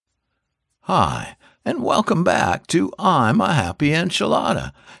Hi, and welcome back to I'm a Happy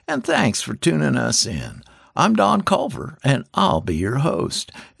Enchilada, and thanks for tuning us in. I'm Don Culver, and I'll be your host.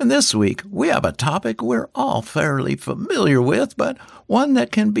 And this week, we have a topic we're all fairly familiar with, but one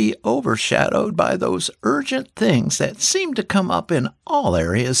that can be overshadowed by those urgent things that seem to come up in all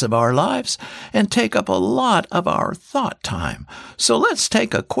areas of our lives and take up a lot of our thought time. So let's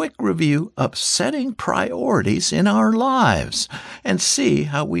take a quick review of setting priorities in our lives and see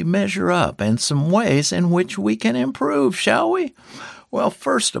how we measure up and some ways in which we can improve, shall we? Well,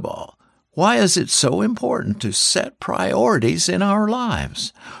 first of all, why is it so important to set priorities in our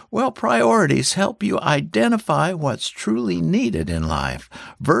lives? Well, priorities help you identify what's truly needed in life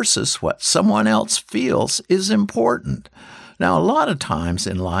versus what someone else feels is important. Now, a lot of times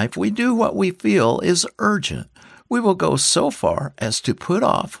in life, we do what we feel is urgent. We will go so far as to put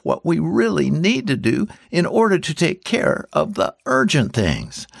off what we really need to do in order to take care of the urgent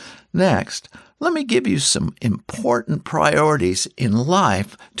things. Next, let me give you some important priorities in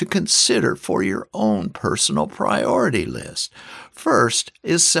life to consider for your own personal priority list. First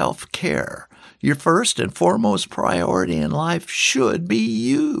is self-care. Your first and foremost priority in life should be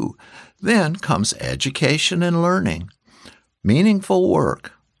you. Then comes education and learning, meaningful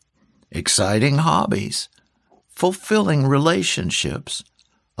work, exciting hobbies, fulfilling relationships,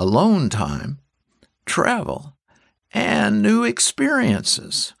 alone time, travel, and new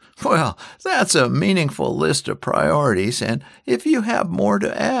experiences. Well, that's a meaningful list of priorities, and if you have more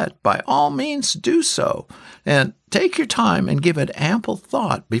to add, by all means do so. And take your time and give it ample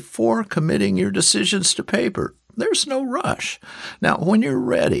thought before committing your decisions to paper. There's no rush. Now, when you're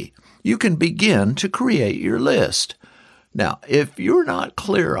ready, you can begin to create your list. Now, if you're not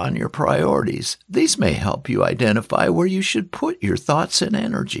clear on your priorities, these may help you identify where you should put your thoughts and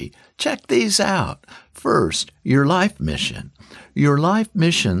energy. Check these out. First, your life mission. Your life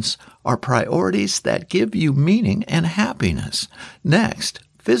missions are priorities that give you meaning and happiness. Next,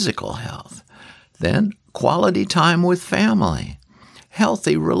 physical health. Then, quality time with family,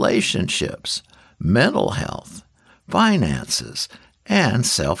 healthy relationships, mental health, finances, and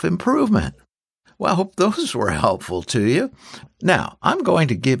self-improvement. Well, I hope those were helpful to you. Now, I'm going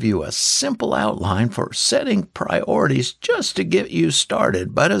to give you a simple outline for setting priorities just to get you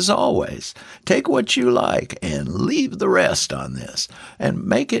started. But as always, take what you like and leave the rest on this and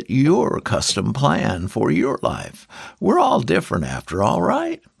make it your custom plan for your life. We're all different after all,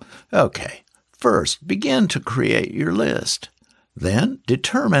 right? Okay, first, begin to create your list. Then,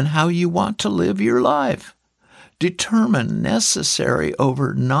 determine how you want to live your life. Determine necessary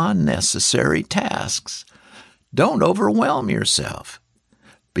over non-necessary tasks. Don't overwhelm yourself.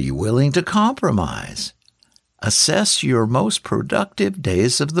 Be willing to compromise. Assess your most productive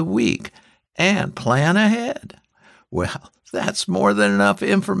days of the week and plan ahead. Well, that's more than enough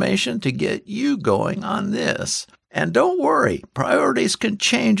information to get you going on this. And don't worry, priorities can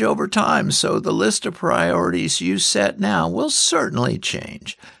change over time, so the list of priorities you set now will certainly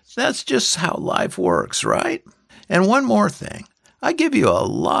change. That's just how life works, right? And one more thing, I give you a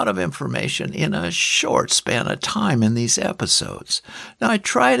lot of information in a short span of time in these episodes. Now, I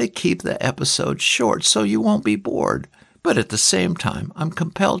try to keep the episodes short so you won't be bored, but at the same time, I'm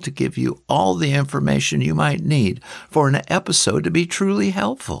compelled to give you all the information you might need for an episode to be truly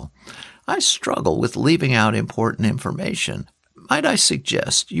helpful. I struggle with leaving out important information. Might I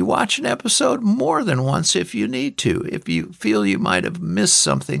suggest you watch an episode more than once if you need to, if you feel you might have missed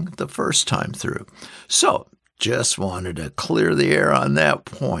something the first time through. So, just wanted to clear the air on that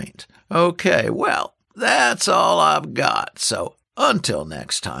point. Okay, well, that's all I've got. So until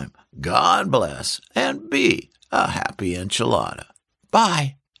next time, God bless and be a happy enchilada.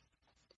 Bye.